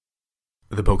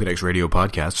The Pokedex Radio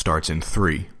podcast starts in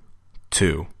 3,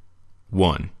 2,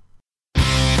 1.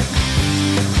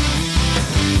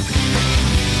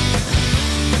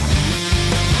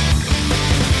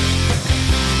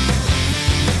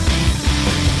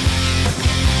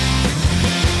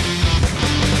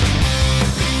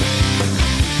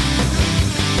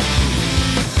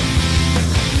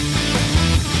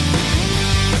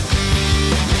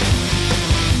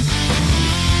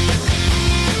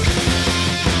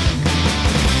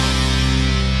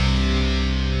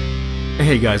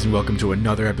 Hey guys, and welcome to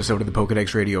another episode of the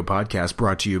Pokedex Radio podcast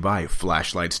brought to you by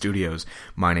Flashlight Studios.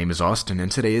 My name is Austin,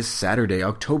 and today is Saturday,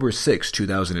 October 6,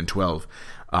 2012.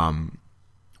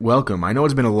 Welcome. I know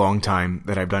it's been a long time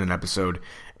that I've done an episode,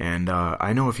 and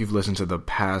I know if you've listened to the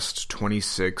past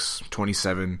 26,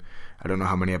 27, I don't know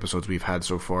how many episodes we've had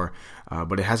so far,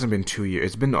 but it hasn't been 2 years.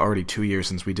 It's been already 2 years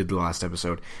since we did the last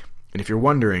episode. And if you're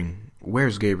wondering,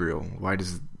 where's Gabriel?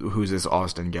 Who's this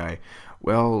Austin guy?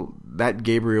 Well, that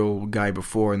Gabriel guy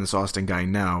before and this Austin guy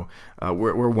now,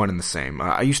 we're one and the same.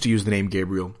 I used to use the name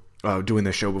Gabriel doing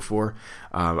the show before.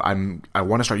 I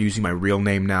want to start using my real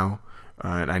name now,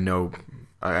 and I know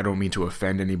I don't mean to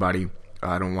offend anybody.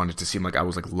 I don't want it to seem like I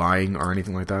was lying or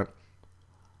anything like that.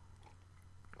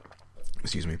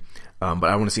 Excuse me, but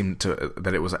I want to seem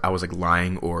that I was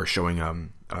lying or showing a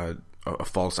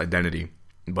false identity.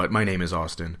 But my name is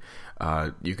Austin.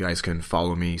 You guys can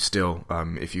follow me still.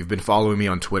 If you've been following me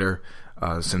on Twitter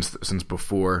since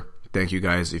before, thank you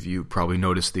guys. If you probably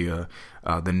noticed the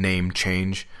name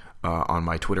change on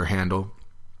my Twitter handle,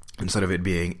 instead of it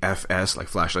being FS like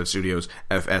Flashlight Studios,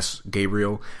 FS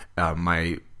Gabriel,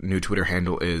 my new Twitter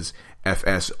handle is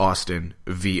FS Austin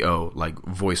VO, like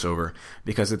voiceover,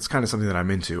 because it's kind of something that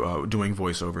I'm into, doing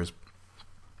voiceovers.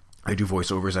 I do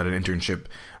voiceovers at an internship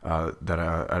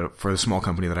for a small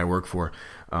company that I work for.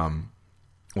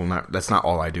 That's not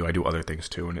all I do. I do other things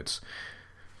too, and it's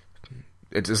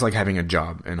just like having a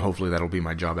job, and hopefully that'll be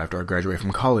my job after I graduate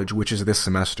from college, which is this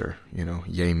semester.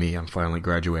 Yay me! I'm finally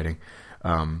graduating.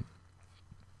 But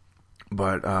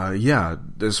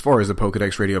as far as the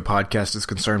Pokedex Radio podcast is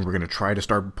concerned, we're going to try to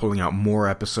start pulling out more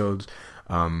episodes.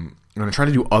 I'm going to try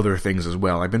to do other things as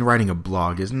well. I've been writing a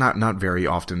blog. It's not very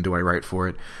often do I write for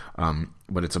it,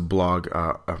 but it's a blog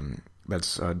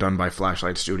that's done by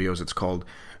Flashlight Studios. It's called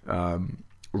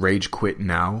Rage Quit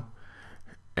Now,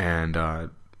 and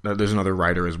there's another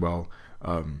writer as well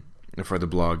for the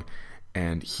blog.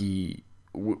 And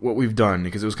what we've done,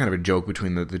 because it was kind of a joke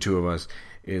between the two of us,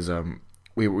 is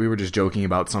we were just joking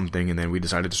about something, and then we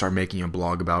decided to start making a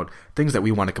blog about things that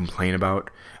we want to complain about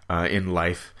in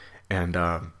life. And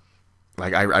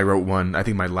I wrote one. I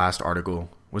think my last article,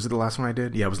 was it the last one I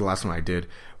did? Yeah, it was the last one I did.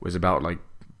 Was about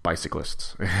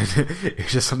bicyclists.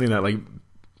 It's just something that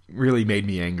really made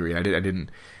me angry. I didn't.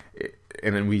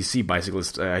 And then we see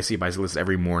bicyclists. I see bicyclists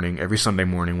every Sunday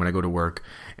morning when I go to work,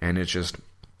 and it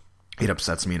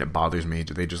upsets me and it bothers me.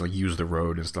 They just use the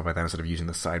road and stuff like that instead of using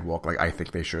the sidewalk like I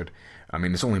think they should. I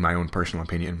mean, it's only my own personal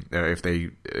opinion. If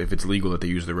it's legal that they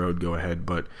use the road, go ahead.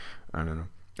 But I don't know.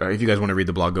 If you guys want to read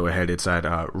the blog, go ahead. It's at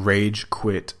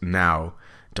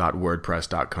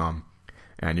ragequitnow.wordpress.com.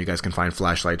 And you guys can find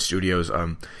Flashlight Studios.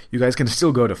 You guys can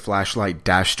still go to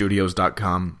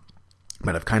flashlight-studios.com,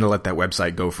 but I've kind of let that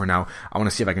website go for now. I want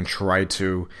to see if I can try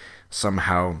to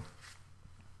somehow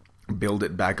build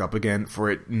it back up again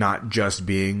for it not just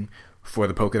being for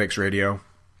the Pokedex Radio,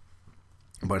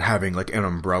 but having an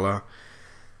umbrella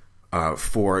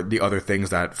for the other things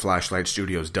that Flashlight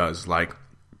Studios does, like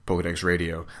Pokedex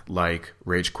Radio, like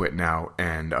Rage Quit Now,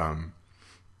 and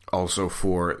also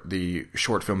for the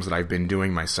short films that I've been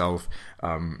doing myself.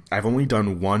 I've only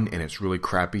done one, and it's really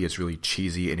crappy, it's really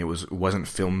cheesy, and it wasn't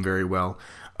filmed very well,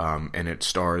 and it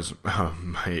stars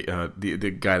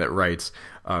the guy that writes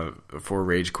for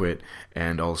Rage Quit,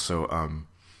 and also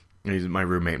he's my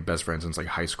roommate and best friend since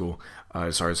high school.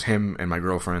 It stars him and my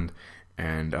girlfriend,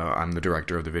 and I'm the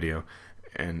director of the video,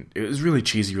 and it was really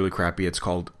cheesy, really crappy. It's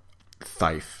called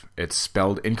Thief. It's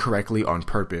spelled incorrectly on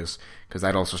purpose, because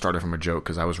that also started from a joke,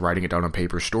 because I was writing it down on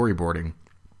paper storyboarding,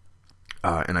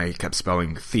 and I kept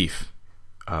spelling thief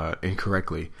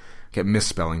incorrecly, kept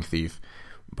misspelling thief.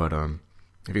 But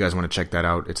if you guys want to check that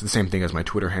out, it's the same thing as my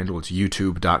Twitter handle. It's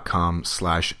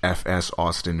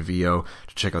youtube.com/FSAustinVO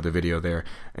to check out the video there.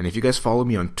 And if you guys follow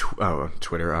me on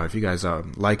Twitter, if you guys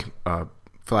like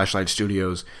Flashlight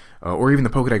Studios, or even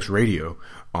the Pokedex Radio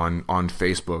on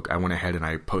Facebook, I went ahead and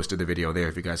I posted the video there.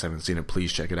 If you guys haven't seen it,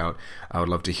 please check it out. I would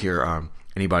love to hear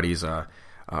anybody's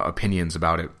opinions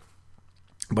about it.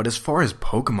 But as far as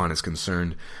Pokemon is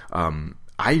concerned,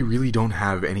 I really don't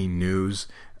have any news.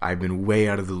 I've been way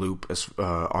out of the loop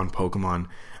on Pokemon.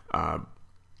 I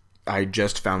I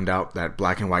just found out that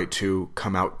Black and White 2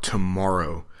 come out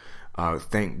tomorrow.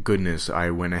 Thank goodness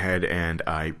I went ahead and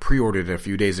I pre-ordered it a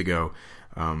few days ago.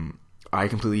 I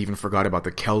completely even forgot about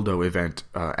the Keldo event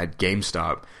at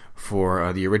GameStop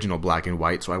for the original Black and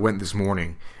White, so I went this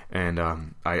morning and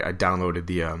I downloaded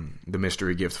the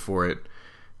mystery gift for it.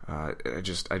 I'm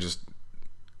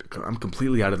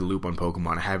completely out of the loop on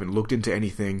Pokemon. I haven't looked into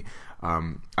anything.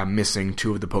 I'm missing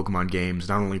 2 of the Pokemon games,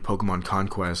 not only Pokemon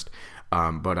Conquest,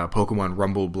 but Pokemon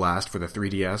Rumble Blast for the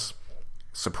 3DS.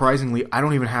 Surprisingly, I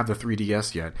don't even have the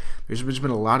 3DS yet. There's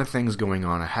been a lot of things going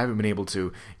on. I haven't been able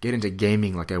to get into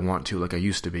gaming like I want to, like I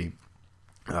used to be.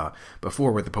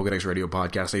 Before with the Pokedex Radio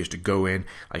podcast, I used to go in,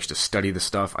 I used to study the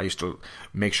stuff, I used to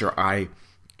make sure I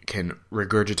can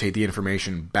regurgitate the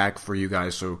information back for you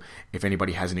guys, so if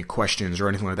anybody has any questions or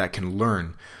anything like that, can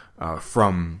learn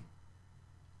from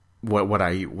what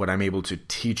I'm able to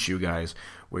teach you guys,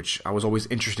 which I was always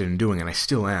interested in doing, and I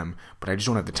still am, but I just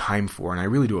don't have the time for, and I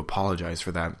really do apologize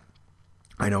for that.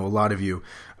 I know a lot of you,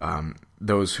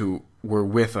 those who were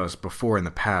with us before in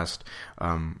the past,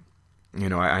 I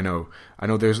know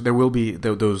there will be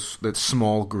that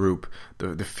small group,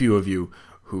 the few of you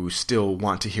who still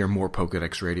want to hear more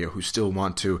Pokedex Radio, who still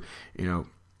want to,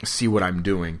 see what I'm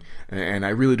doing, and I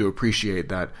really do appreciate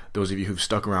that. Those of you who've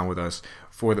stuck around with us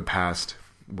for the past,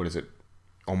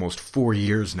 almost 4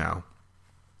 years now,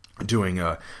 doing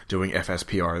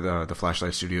FSPR, the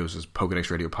Flashlight Studios'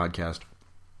 Pokedex Radio podcast,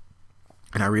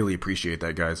 and I really appreciate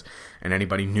that, guys. And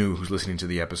anybody new who's listening to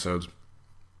the episodes,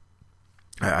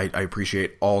 I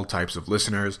appreciate all types of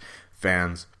listeners,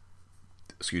 fans.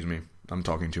 Excuse me, I'm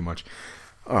talking too much.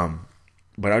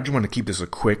 But I just want to keep this a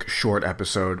quick, short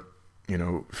episode.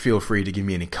 Feel free to give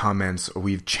me any comments.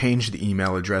 We've changed the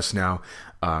email address now.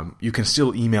 You can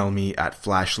still email me at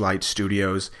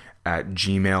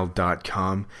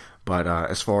flashlightstudios@gmail.com. But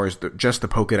as far as just the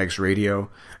Pokedex Radio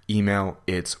email,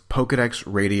 it's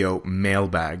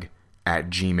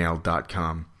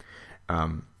pokedexradiomailbag@gmail.com.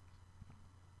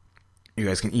 You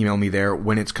guys can email me there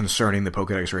when it's concerning the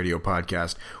Pokedex Radio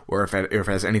podcast, or if it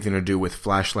has anything to do with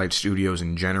Flashlight Studios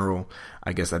in general.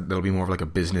 I guess that'll be more of like a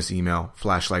business email,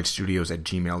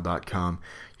 flashlightstudios@gmail.com.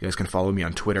 You guys can follow me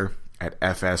on Twitter at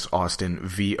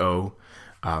FSAustinVO.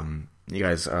 You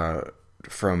guys,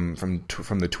 from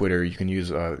the Twitter, you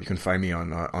can find me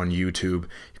on YouTube.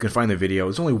 You can find the video.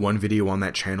 There's only one video on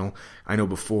that channel. I know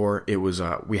before it was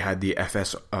we had the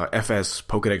FS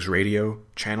Pokedex Radio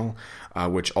channel,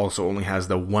 which also only has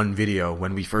the one video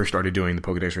when we first started doing the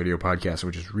Pokedex Radio podcast,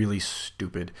 which is really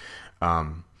stupid.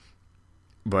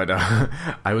 But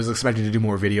I was expecting to do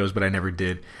more videos, but I never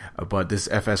did. But this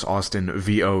FS Austin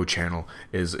VO channel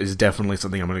is definitely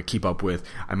something I'm going to keep up with.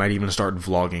 I might even start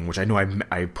vlogging, which I know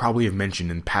I probably have mentioned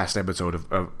in past episodes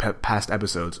of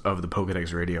the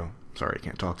Pokedex Radio. Sorry, I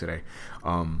can't talk today.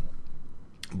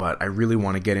 But I really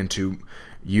want to get into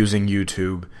using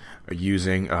YouTube,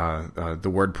 using the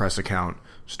WordPress account,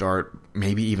 start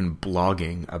maybe even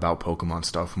blogging about Pokemon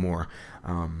stuff more.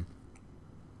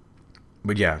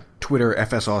 But yeah, Twitter,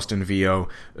 FS Austin VO.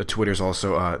 Twitter's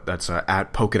also that's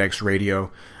at Pokedex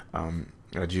Radio.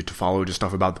 You to follow just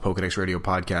stuff about the Pokedex Radio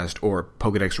podcast, or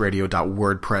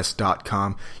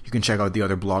pokedexradio.wordpress.com. You can check out the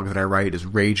other blog that I write is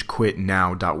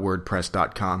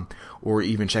ragequitnow.wordpress.com, or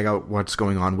even check out what's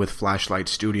going on with Flashlight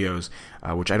Studios,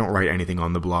 which I don't write anything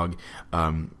on the blog.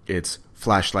 It's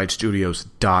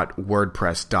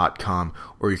flashlightstudios.wordpress.com,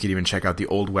 or you could even check out the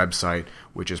old website,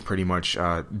 which is pretty much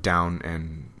down,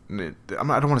 and I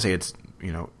don't want to say it's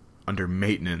under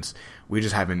maintenance. We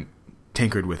just haven't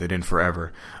tinkered with it in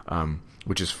forever,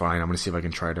 which is fine. I'm going to see if I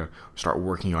can try to start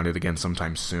working on it again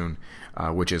sometime soon,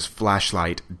 which is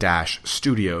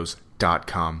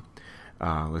flashlight-studios.com.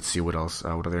 Let's see what else,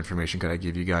 what other information could I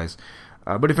give you guys.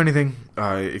 But if anything,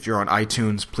 if you're on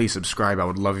iTunes, please subscribe. I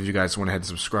would love if you guys went ahead and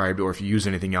subscribed, or if you use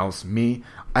anything else.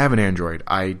 I have an Android.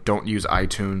 I don't use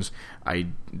iTunes. I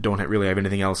don't really have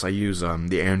anything else. I use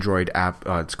the Android app.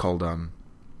 It's called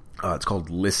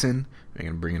Listen. I'm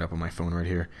going to bring it up on my phone right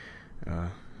here.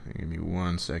 Give me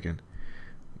 1 second.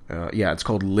 Yeah, it's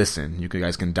called Listen. You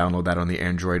guys can download that on the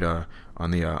Android, on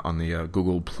the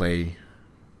Google Play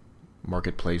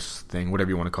Marketplace thing,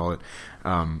 whatever you want to call it.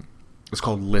 It's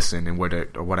called Listen, and what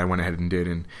I went ahead and did,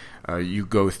 and you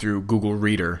go through Google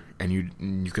Reader, and you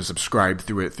can subscribe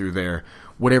through there.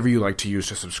 Whatever you like to use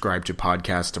to subscribe to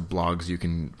podcasts, to blogs, you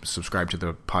can subscribe to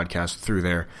the podcast through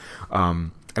there. I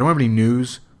don't have any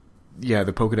news. Yeah,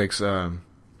 the Pokemon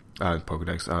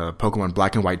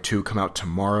Black and White 2 come out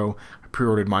tomorrow. I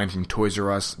pre-ordered mine from Toys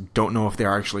R Us. Don't know if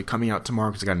they're actually coming out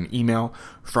tomorrow, because I got an email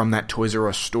from that Toys R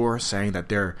Us store saying that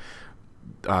they're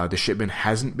the shipment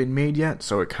hasn't been made yet,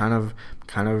 so it kind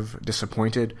of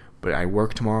disappointed. But I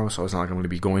work tomorrow, so it's not like I'm going to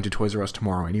be going to Toys R Us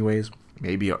tomorrow anyways.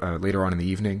 Maybe later on in the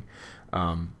evening.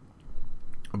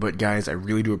 But guys, I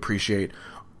really do appreciate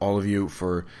all of you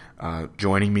for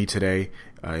joining me today.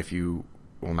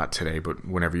 Well, not today, but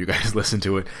whenever you guys listen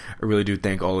to it, I really do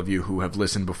thank all of you who have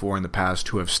listened before in the past,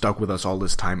 who have stuck with us all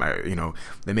this time.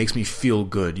 That makes me feel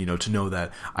good, to know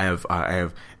that I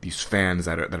have these fans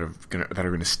that are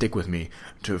going to stick with me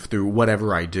through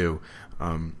whatever I do.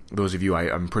 Those of you,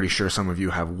 I'm pretty sure some of you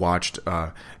have watched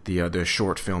the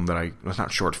short film it's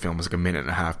not short film, it's like a minute and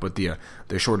a half, but the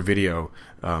short video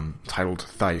titled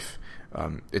Thief.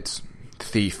 It's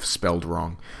thief spelled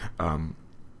wrong.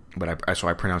 But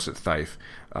I pronounce it Thief.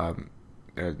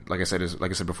 Like I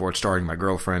said before, it's starring my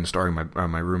girlfriend, starring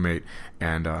my roommate,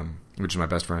 and which is my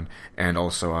best friend, and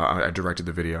also I directed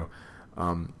the video.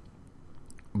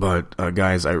 But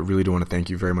guys, I really do want to thank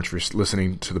you very much for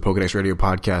listening to the Pokedex Radio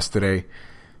podcast today,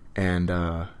 and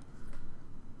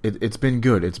it's been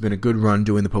good. It's been a good run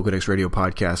doing the Pokedex Radio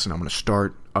podcast, and I'm going to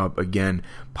start up again,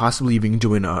 possibly even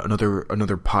doing another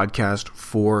podcast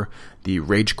for the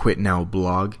Rage Quit Now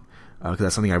blog. Because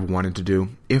that's something I've wanted to do.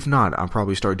 If not, I'll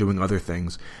probably start doing other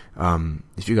things.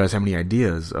 If you guys have any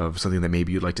ideas of something that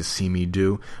maybe you'd like to see me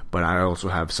do, but I also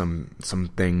have some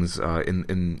things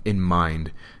in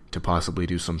mind to possibly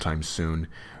do sometime soon.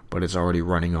 But it's already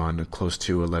running on close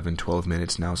to 11-12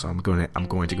 minutes now, so I'm going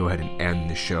to go ahead and end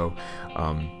the show.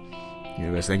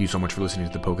 Guys, thank you so much for listening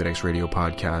to the Pokedex Radio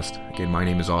podcast. Again, my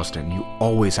name is Austin. You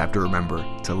always have to remember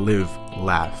to live,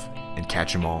 laugh, and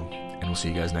catch 'em all. And we'll see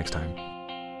you guys next time.